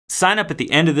Sign up at the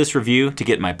end of this review to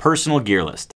get my personal gear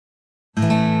list. Hey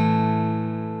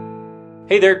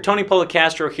there, Tony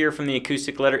Policastro here from the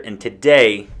Acoustic Letter, and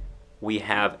today we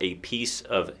have a piece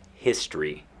of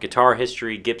history. Guitar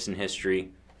history, Gibson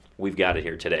history. We've got it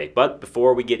here today. But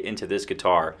before we get into this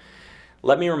guitar,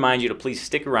 let me remind you to please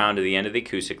stick around to the end of the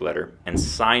Acoustic Letter and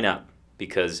sign up,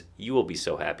 because you will be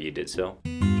so happy you did so.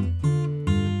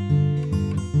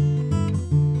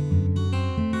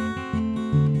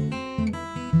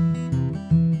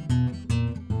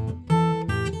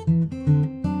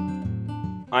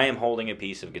 I am holding a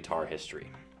piece of guitar history.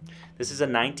 This is a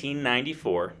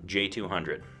 1994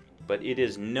 J-200, but it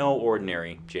is no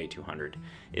ordinary J-200.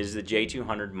 It is the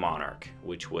J-200 Monarch,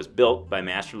 which was built by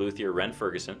master luthier Ren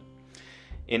Ferguson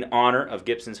in honor of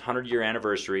Gibson's 100-year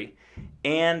anniversary.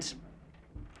 And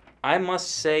I must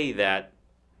say that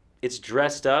it's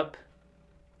dressed up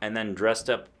and then dressed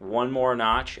up one more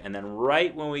notch, and then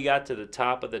right when we got to the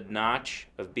top of the notch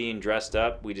of being dressed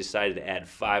up, we decided to add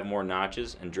 5 more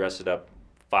notches and dress it up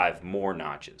 5 more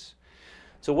notches.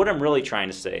 So what I'm really trying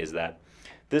to say is that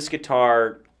this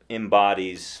guitar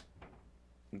embodies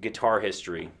guitar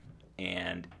history,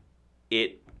 and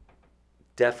it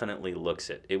definitely looks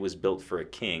it. It was built for a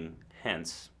king,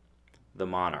 hence the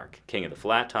Monarch. King of the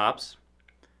flat tops,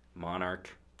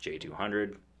 Monarch,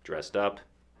 J-200, dressed up,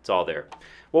 it's all there.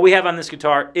 What we have on this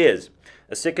guitar is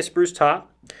a Sitka spruce top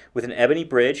with an ebony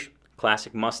bridge,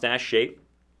 classic mustache shape,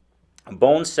 a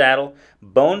bone saddle,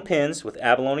 bone pins with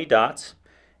abalone dots,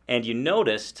 and you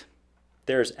noticed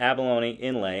there's abalone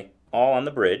inlay all on the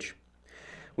bridge.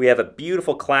 We have a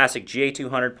beautiful classic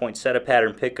J-200 poinsettia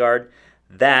pattern pickguard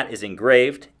that is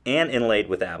engraved and inlaid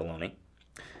with abalone.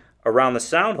 Around the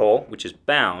sound hole, which is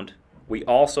bound, we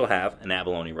also have an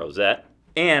abalone rosette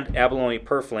and abalone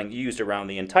purfling used around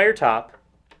the entire top,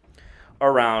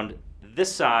 around the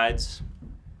sides,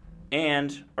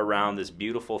 and around this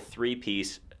beautiful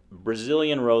 3-piece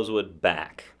Brazilian rosewood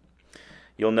back.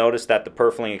 You'll notice that the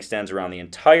purfling extends around the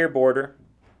entire border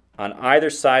on either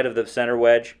side of the center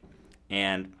wedge,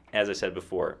 and as I said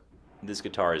before, this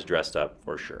guitar is dressed up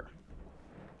for sure.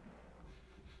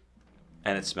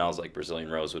 And it smells like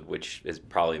Brazilian rosewood, which is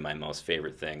probably my most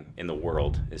favorite thing in the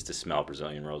world, is to smell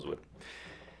Brazilian rosewood.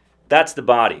 That's the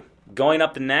body. Going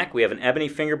up the neck, we have an ebony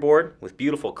fingerboard with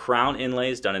beautiful crown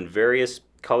inlays done in various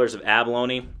colors of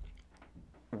abalone.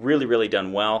 Really, really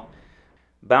done well.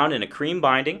 Bound in a cream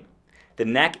binding. The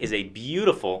neck is a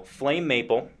beautiful flame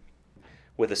maple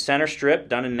with a center strip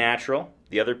done in natural.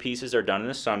 The other pieces are done in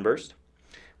a sunburst.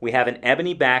 We have an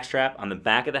ebony backstrap on the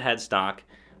back of the headstock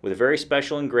with a very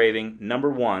special engraving,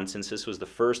 #1, since this was the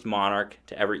first Monarch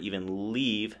to ever even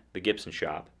leave the Gibson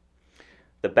shop.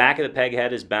 The back of the peg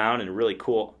head is bound in a really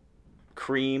cool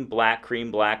cream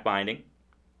black binding.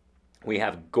 We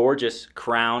have gorgeous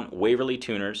crown Waverly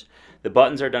tuners. The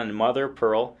buttons are done in mother of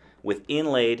pearl with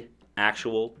inlaid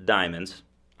actual diamonds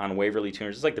on Waverly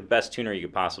tuners. It's like the best tuner you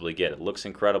could possibly get. It looks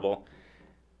incredible.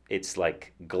 It's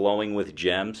like glowing with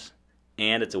gems,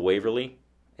 and it's a Waverly.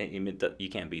 You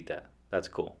can't beat that. That's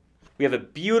cool. We have a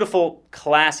beautiful,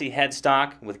 classy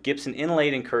headstock with Gibson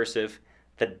inlaid in cursive.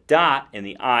 The dot in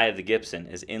the eye of the Gibson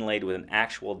is inlaid with an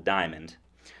actual diamond.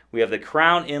 We have the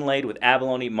crown inlaid with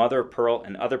abalone, mother of pearl,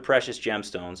 and other precious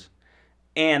gemstones.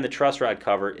 And the truss rod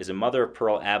cover is a mother of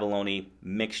pearl abalone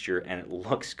mixture, and it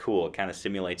looks cool. It kind of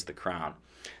simulates the crown.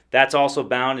 That's also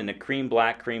bound in a cream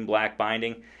black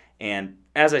binding. And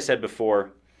as I said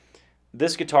before,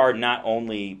 this guitar not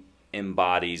only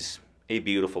embodies a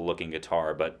beautiful looking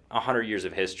guitar, but 100 years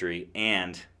of history,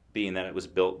 and being that it was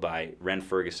built by Ren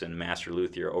Ferguson, master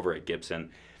luthier over at Gibson,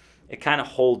 it kind of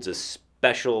holds a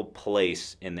special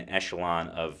place in the echelon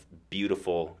of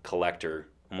beautiful collector,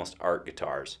 almost art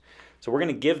guitars. So we're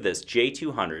going to give this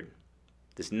J-200,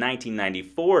 this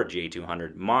 1994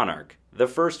 J-200 Monarch, the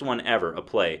first one ever, a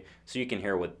play, so you can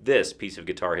hear what this piece of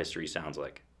guitar history sounds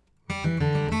like.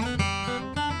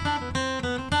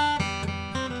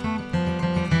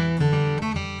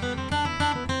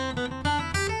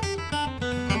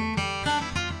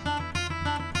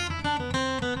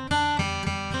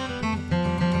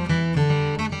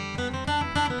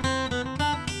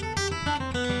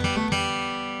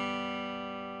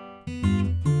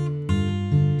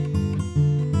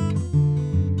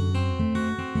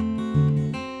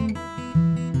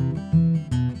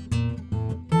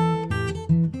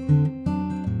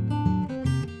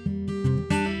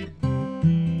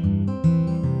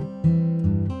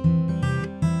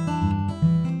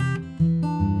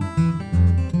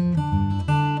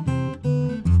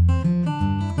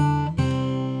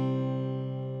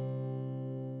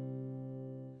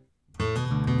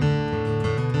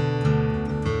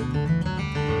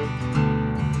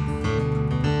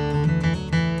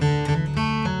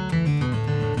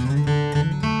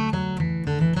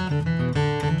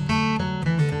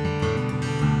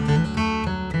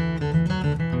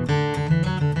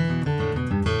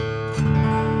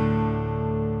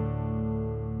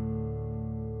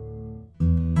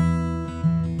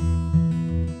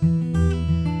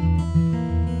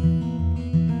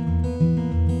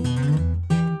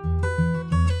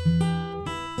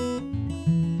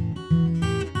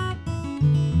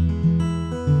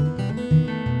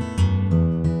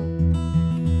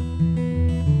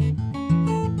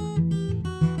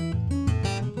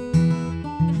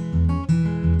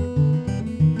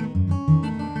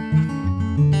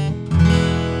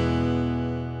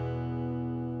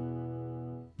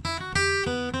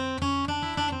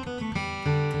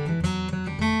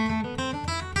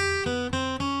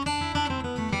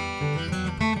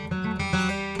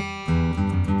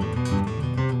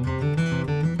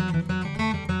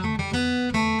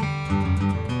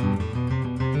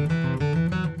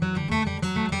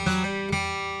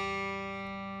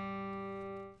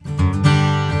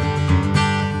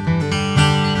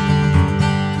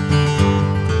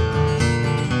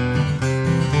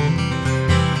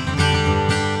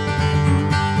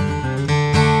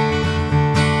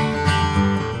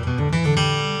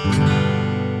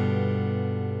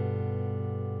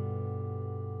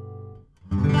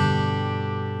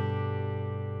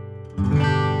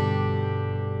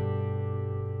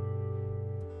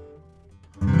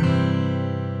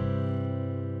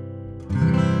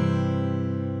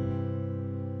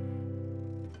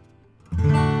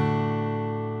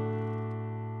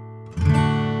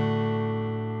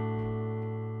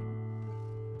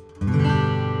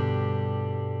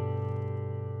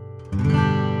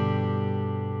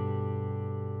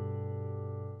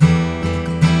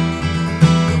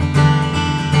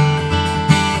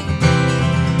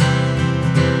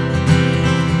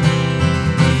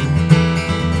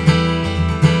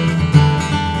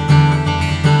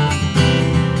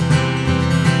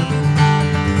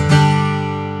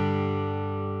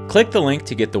 Click the link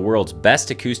to get the world's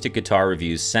best acoustic guitar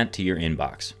reviews sent to your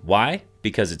inbox. Why?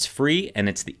 Because it's free and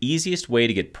it's the easiest way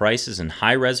to get prices and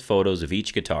high-res photos of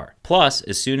each guitar. Plus,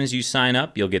 as soon as you sign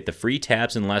up, you'll get the free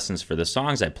tabs and lessons for the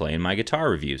songs I play in my guitar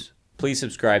reviews. Please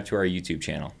subscribe to our YouTube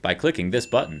channel by clicking this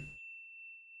button.